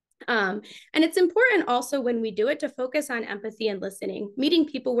 And it's important also when we do it to focus on empathy and listening, meeting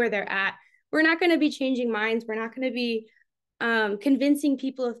people where they're at. We're not going to be changing minds. We're not going to be convincing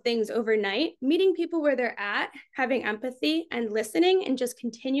people of things overnight. Meeting people where they're at, having empathy and listening, and just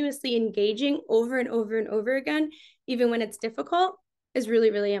continuously engaging over and over and over again, even when it's difficult, is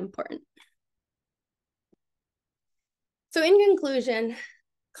really, really important. So in conclusion,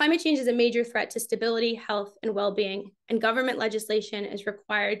 climate change is a major threat to stability, health, and well-being, and government legislation is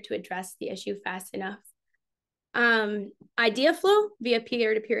required to address the issue fast enough. Idea flow via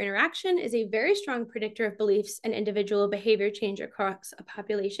peer-to-peer interaction is a very strong predictor of beliefs and individual behavior change across a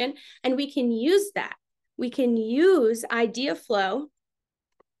population, and we can use that. We can use idea flow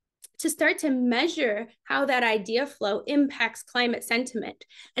to start to measure how that idea flow impacts climate sentiment.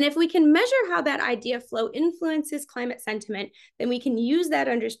 And if we can measure how that idea flow influences climate sentiment, then we can use that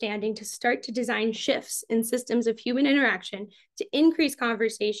understanding to start to design shifts in systems of human interaction to increase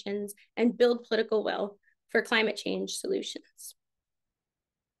conversations and build political will for climate change solutions.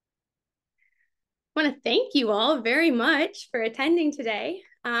 I want to thank you all very much for attending today.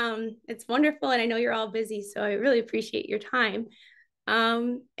 It's wonderful, and I know you're all busy, so I really appreciate your time.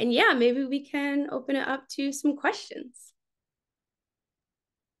 And yeah, maybe we can open it up to some questions.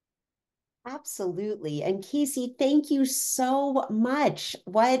 Absolutely. And Casey, thank you so much.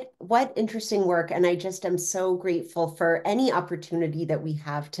 What interesting work. And I just am so grateful for any opportunity that we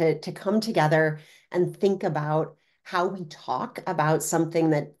have to come together and think about how we talk about something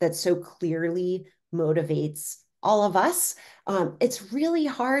that so clearly motivates all of us. It's really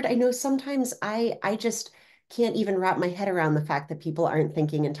hard. I know sometimes I just can't even wrap my head around the fact that people aren't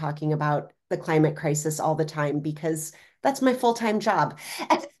thinking and talking about the climate crisis all the time because that's my full-time job.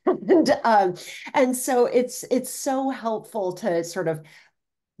 And so it's so helpful to sort of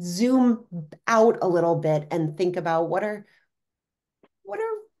zoom out a little bit and think about what are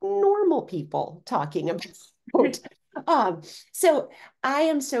normal people talking about. Um, so I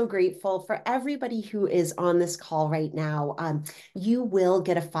am so grateful for everybody who is on this call right now. You will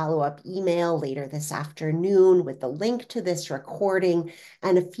get a follow-up email later this afternoon with the link to this recording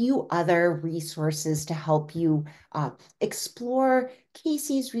and a few other resources to help you explore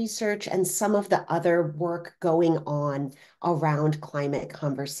Casey's research and some of the other work going on around climate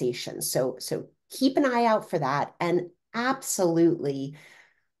conversations. So keep an eye out for that, and absolutely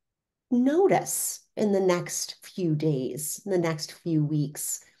notice in the next few days, in the next few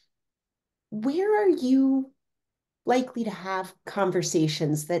weeks, where are you likely to have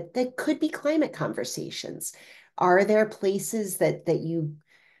conversations that could be climate conversations? Are there places that you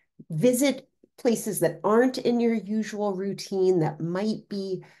visit, places that aren't in your usual routine that might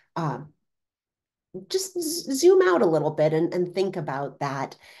be just zoom out a little bit and think about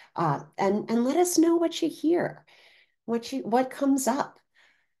that, and let us know what you hear, what comes up.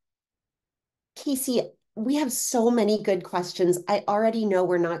 Casey, we have so many good questions. I already know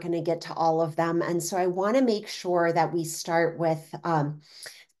we're not going to get to all of them, and so I want to make sure that we start with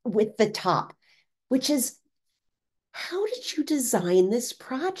the top, which is, how did you design this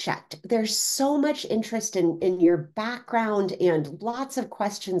project? There's so much interest in your background and lots of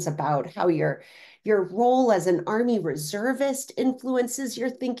questions about how your role as an Army reservist influences your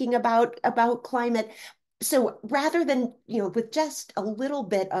thinking about climate. So rather than, with just a little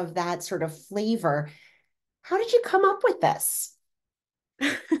bit of that sort of flavor, how did you come up with this?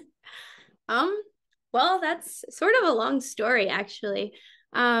 Um, well, that's sort of a long story, actually.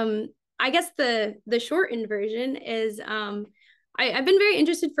 I guess the shortened version is I've been very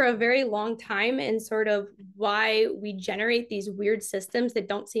interested for a very long time in sort of why we generate these weird systems that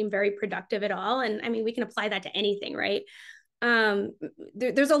don't seem very productive at all. And I mean, we can apply that to anything, right?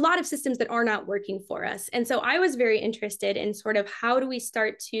 There's a lot of systems that are not working for us. And so I was very interested in sort of how do we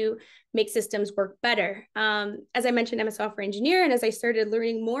start to make systems work better. As I mentioned, I'm a software engineer. And as I started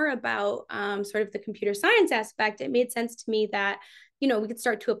learning more about sort of the computer science aspect, it made sense to me that, we could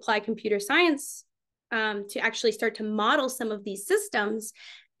start to apply computer science to actually start to model some of these systems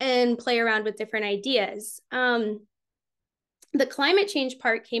and play around with different ideas. The climate change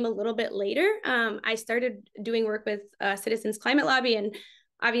part came a little bit later. I started doing work with Citizens Climate Lobby, and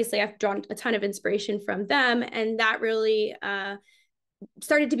obviously I've drawn a ton of inspiration from them, and that really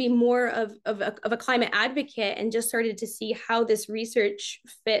started to be more of a climate advocate, and just started to see how this research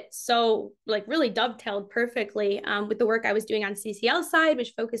fit so really dovetailed perfectly with the work I was doing on CCL side,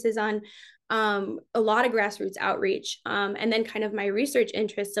 which focuses on a lot of grassroots outreach, and then kind of my research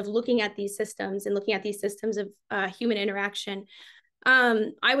interests of looking at these systems and looking at these systems of human interaction.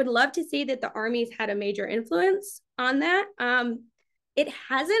 I would love to see that the armies had a major influence on that. It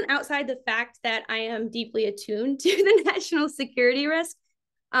hasn't, outside the fact that I am deeply attuned to the national security risk.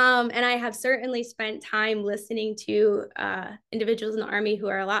 And I have certainly spent time listening to individuals in the Army who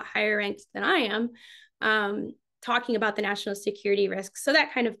are a lot higher ranked than I am, talking about the national security risks. So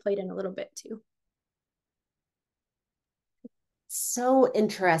that kind of played in a little bit too. So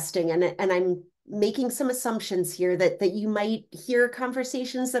interesting. And I'm making some assumptions here that you might hear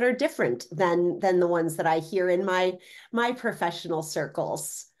conversations that are different than the ones that I hear in my professional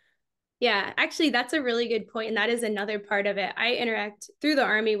circles. Yeah, actually, that's a really good point, and that is another part of it. I interact through the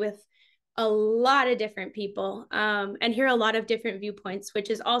Army with a lot of different people and hear a lot of different viewpoints, which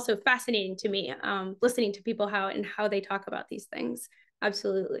is also fascinating to me, listening to people how they talk about these things.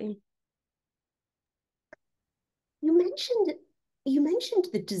 Absolutely. You mentioned you mentioned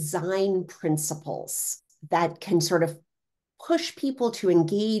the design principles that can sort of push people to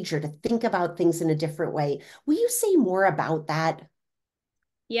engage or to think about things in a different way. Will you say more about that?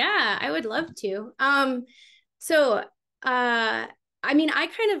 Yeah, I would love to. So I mean, I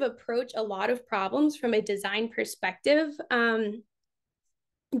kind of approach a lot of problems from a design perspective.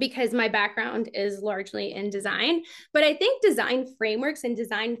 Because my background is largely in design. But I think design frameworks and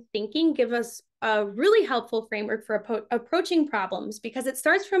design thinking give us a really helpful framework for approaching problems, because it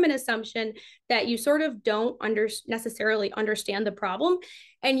starts from an assumption that you sort of don't necessarily understand the problem,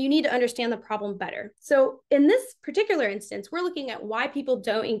 and you need to understand the problem better. So in this particular instance, we're looking at why people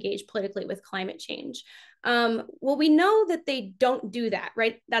don't engage politically with climate change. Well, we know that they don't do that,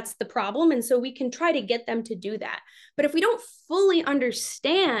 right? That's the problem. And so we can try to get them to do that. But if we don't fully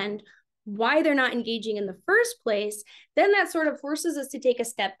understand why they're not engaging in the first place, then that sort of forces us to take a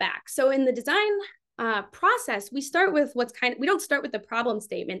step back. So in the design process, we start with we don't start with the problem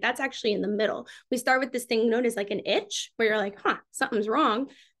statement. That's actually in the middle. We start with this thing known as like an itch, where you're like, something's wrong.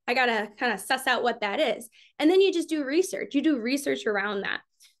 I got to kind of suss out what that is. And then you just do research. You do research around that.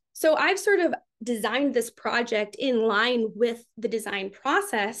 So I've sort of designed this project in line with the design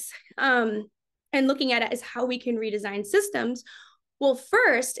process, and looking at it as how we can redesign systems. Well,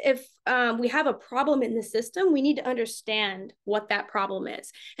 first, if we have a problem in the system, we need to understand what that problem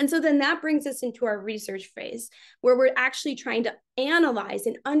is. And so then that brings us into our research phase, where we're actually trying to analyze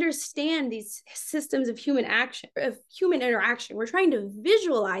and understand these systems of human interaction. We're trying to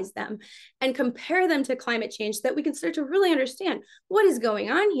visualize them and compare them to climate change so that we can start to really understand what is going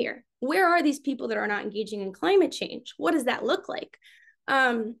on here. Where are these people that are not engaging in climate change? What does that look like?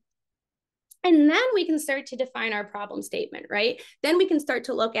 And then we can start to define our problem statement, right? Then we can start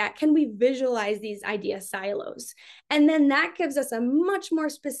to look at, can we visualize these idea silos? And then that gives us a much more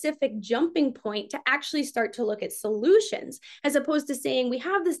specific jumping point to actually start to look at solutions, as opposed to saying, we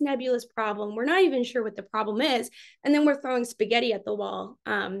have this nebulous problem, we're not even sure what the problem is, and then we're throwing spaghetti at the wall,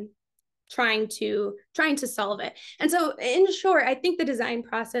 trying to solve it. And so in short, I think the design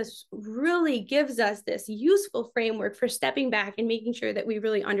process really gives us this useful framework for stepping back and making sure that we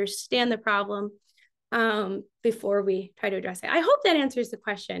really understand the problem before we try to address it. I hope that answers the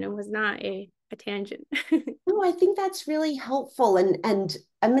question and was not a tangent. No, I think that's really helpful. And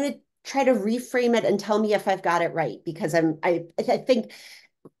I'm going to try to reframe it and tell me if I've got it right, because I think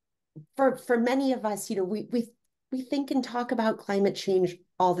for many of us, we think and talk about climate change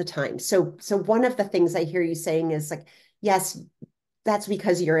all the time. So one of the things I hear you saying is like, yes, that's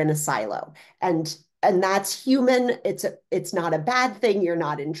because you're in a silo, and that's human. It's not a bad thing. You're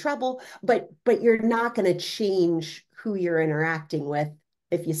not in trouble, but you're not going to change who you're interacting with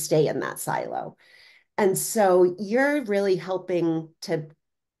if you stay in that silo. And so you're really helping to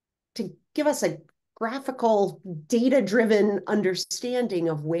give us a graphical, data-driven understanding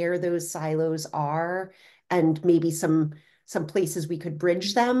of where those silos are, and maybe some places we could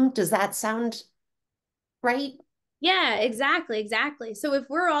bridge them. Does that sound right? Yeah, exactly. So if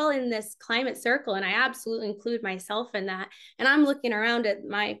we're all in this climate circle, and I absolutely include myself in that, and I'm looking around at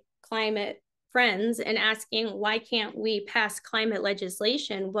my climate friends and asking, why can't we pass climate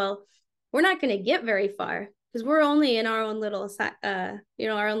legislation? Well, we're not going to get very far, because we're only in our own little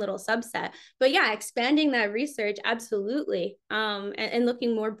our own little subset. But yeah, expanding that research, absolutely, and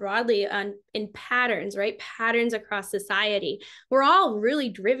looking more broadly in patterns, right? Patterns across society. We're all really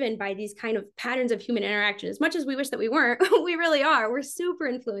driven by these kind of patterns of human interaction. As much as we wish that we weren't, we really are. We're super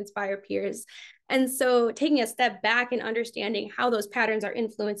influenced by our peers. And so taking a step back and understanding how those patterns are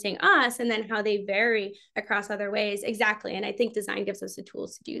influencing us, and then how they vary across other ways. Exactly. And I think design gives us the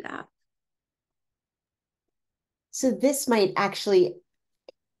tools to do that. So this might actually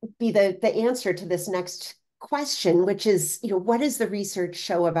be the answer to this next question, which is, what does the research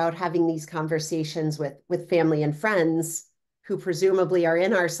show about having these conversations with family and friends who presumably are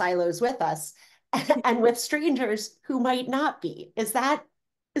in our silos with us, and with strangers who might not be? Is that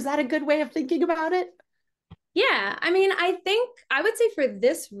a good way of thinking about it? Yeah, I mean, I think I would say for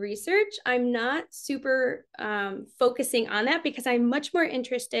this research, I'm not super focusing on that, because I'm much more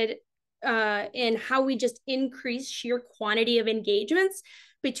interested in how we just increase sheer quantity of engagements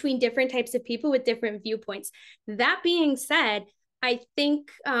between different types of people with different viewpoints. That being said, I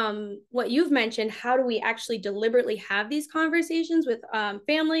think what you've mentioned, how do we actually deliberately have these conversations with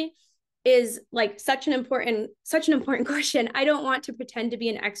family, is like such an important question. I don't want to pretend to be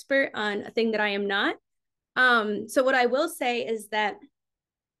an expert on a thing that I am not. So what I will say is that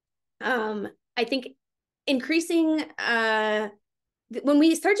I think increasing when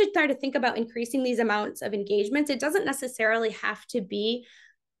we start to think about increasing these amounts of engagements, it doesn't necessarily have to be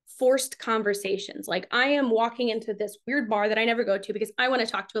forced conversations. Like, I am walking into this weird bar that I never go to because I want to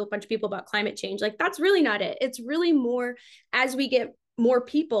talk to a bunch of people about climate change. Like, that's really not it. It's really more, as we get more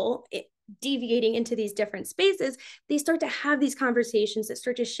people deviating into these different spaces, they start to have these conversations that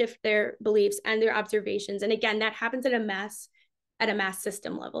start to shift their beliefs and their observations. And again, that happens at a mass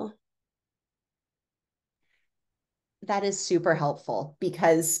system level. That is super helpful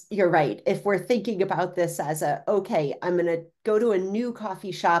because you're right. If we're thinking about this as okay, I'm going to go to a new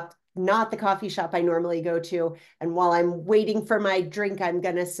coffee shop, not the coffee shop I normally go to. And while I'm waiting for my drink, I'm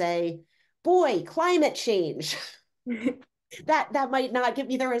going to say, boy, climate change. That might not give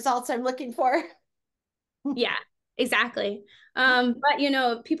me the results I'm looking for. Yeah, exactly.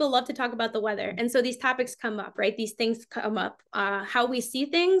 But people love to talk about the weather. And so these topics come up, right? These things come up. How we see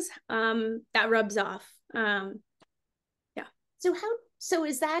things, that rubs off. Yeah. So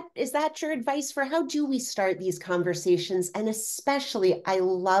is that your advice for how do we start these conversations? And especially, I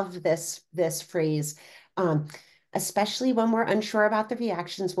love this phrase, um, especially when we're unsure about the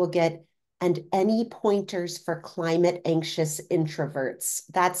reactions we'll get, and any pointers for climate anxious introverts.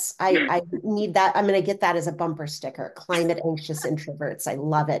 I need that. I'm gonna get that as a bumper sticker. Climate anxious introverts. I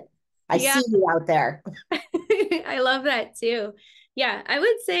love it. I Yeah. see you out there. I love that too. Yeah, I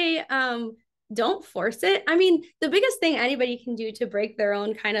would say don't force it. I mean, the biggest thing anybody can do to break their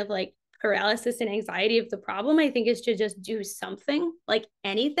own kind of like paralysis and anxiety of the problem, I think, is to just do something. Like,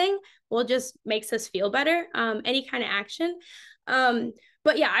 anything will just makes us feel better. Any kind of action.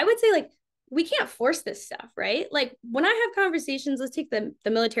 But yeah, I would say, like, we can't force this stuff, right? Like, when I have conversations, let's take the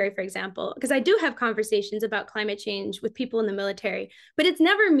military, for example, because I do have conversations about climate change with people in the military, but it's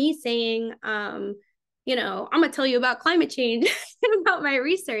never me saying, I'm gonna tell you about climate change about my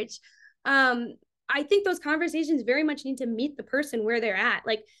research. Um, I think those conversations very much need to meet the person where they're at.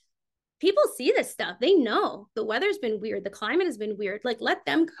 Like, people see this stuff. They know the weather's been weird, the climate has been weird. Like, let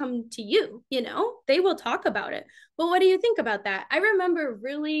them come to you, they will talk about it. But what do you think about that? I remember,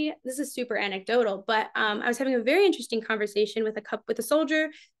 really, this is super anecdotal, but I was having a very interesting conversation with a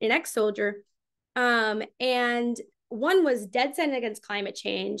soldier, an ex-soldier, and one was dead set against climate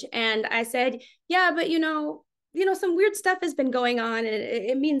change. And I said, yeah, but some weird stuff has been going on, and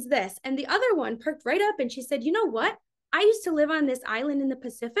it means this. And the other one perked right up and she said, you know what? I used to live on this island in the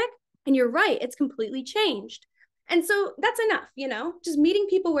Pacific, and you're right, it's completely changed. And so that's enough, just meeting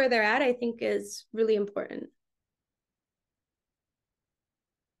people where they're at, I think, is really important.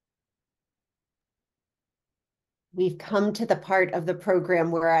 We've come to the part of the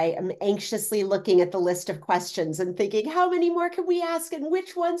program where I am anxiously looking at the list of questions and thinking, how many more can we ask and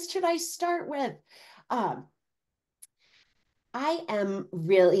which ones should I start with? Um, I am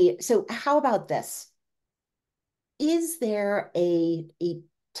really, so how about this? Is there a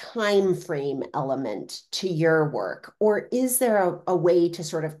time frame element to your work, or is there a way to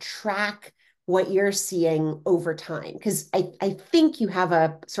sort of track what you're seeing over time? Because I think you have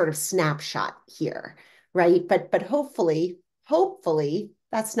a sort of snapshot here, right? But hopefully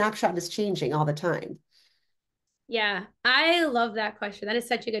that snapshot is changing all the time. Yeah, I love that question. That is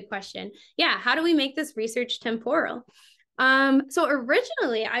such a good question. Yeah, how do we make this research temporal? So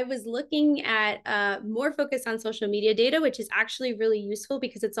originally I was looking at more focus on social media data, which is actually really useful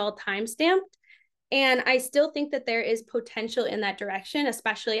because it's all time stamped. And I still think that there is potential in that direction,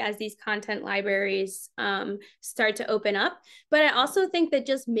 especially as these content libraries start to open up. But I also think that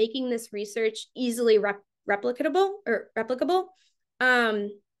just making this research easily replicable um,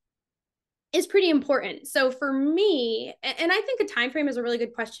 is pretty important. So for me, and I think a time frame is a really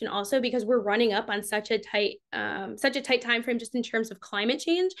good question also, because we're running up on such a tight time frame just in terms of climate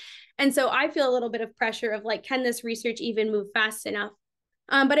change. And so I feel a little bit of pressure of, like, can this research even move fast enough?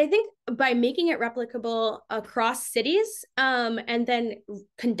 But I think by making it replicable across cities, and then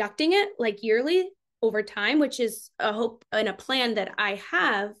conducting it like yearly over time, which is a hope and a plan that I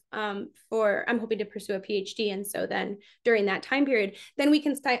have, I'm hoping to pursue a PhD. And so then during that time period, then we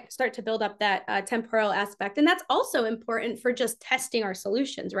can start to build up that temporal aspect. And that's also important for just testing our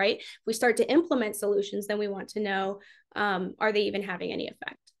solutions, right? If we start to implement solutions, then we want to know, are they even having any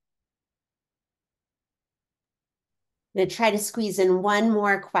effect? I'm going to try to squeeze in one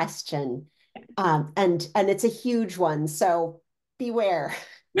more question. And it's a huge one. So beware.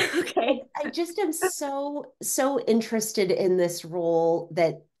 Okay. I just am so interested in this role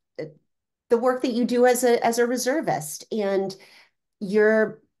that the work that you do as a reservist, and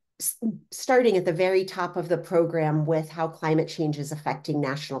you're starting at the very top of the program with how climate change is affecting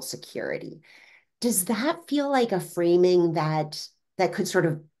national security. Does that feel like a framing that could sort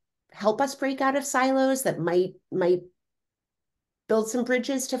of help us break out of silos, that might build some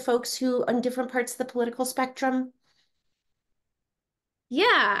bridges to folks who on different parts of the political spectrum?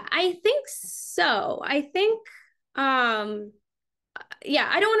 Yeah, I think so. I think um yeah,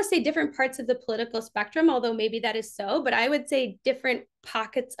 I don't want to say different parts of the political spectrum, although maybe that is so, but I would say different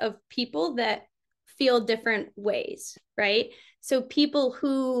pockets of people that feel different ways, right? So people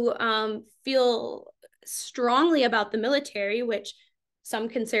who feel strongly about the military, which some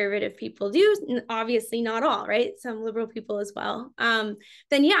conservative people do, obviously not all, right? Some liberal people as well.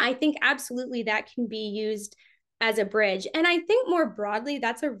 Then yeah, I think absolutely that can be used as a bridge. And I think more broadly,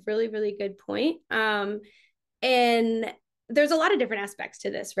 that's a really, really good point. And there's a lot of different aspects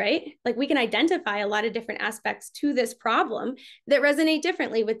to this, right? Like we can identify a lot of different aspects to this problem that resonate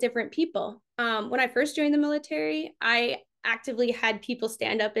differently with different people. When I first joined the military, I actively had people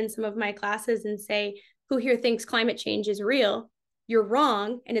stand up in some of my classes and say, "Who here thinks climate change is real? You're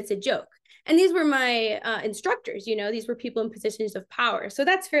wrong, and it's a joke." And these were my instructors, you know, these were people in positions of power. So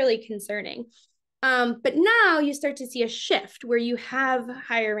that's fairly concerning. But now you start to see a shift where you have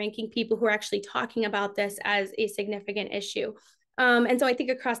higher ranking people who are actually talking about this as a significant issue. And so I think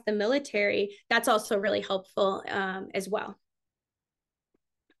across the military, that's also really helpful as well.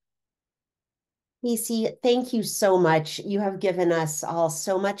 Casey, thank you so much. You have given us all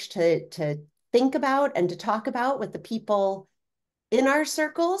so much to think about and to talk about with the people in our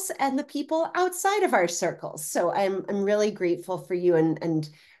circles and the people outside of our circles. So I'm really grateful for you, and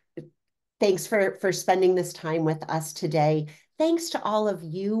thanks for spending this time with us today. Thanks to all of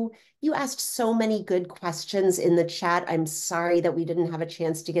you. You asked so many good questions in the chat. I'm sorry that we didn't have a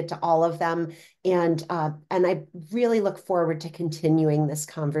chance to get to all of them. And I really look forward to continuing this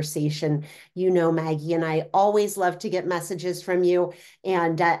conversation. You know, Maggie and I always love to get messages from you,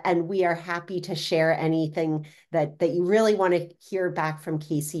 and we are happy to share anything that you really want to hear back from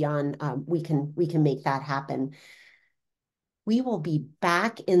Casey on. We can make that happen. We will be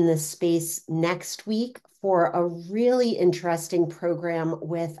back in this space next week for a really interesting program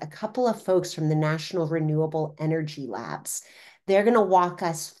with a couple of folks from the National Renewable Energy Labs. They're going to walk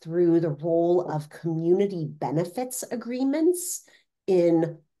us through the role of community benefits agreements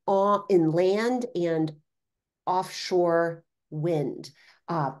in, in land and offshore wind.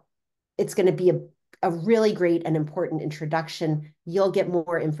 Uh, it's going to be a really great and important introduction. You'll get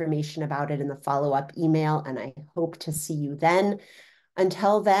more information about it in the follow-up email, and I hope to see you then.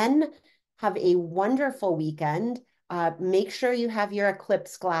 Until then, have a wonderful weekend. Make sure you have your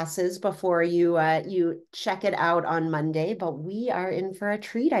eclipse glasses before you check it out on Monday, but we are in for a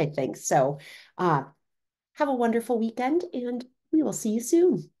treat, I think. So have a wonderful weekend, and we will see you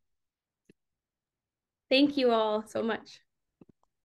soon. Thank you all so much.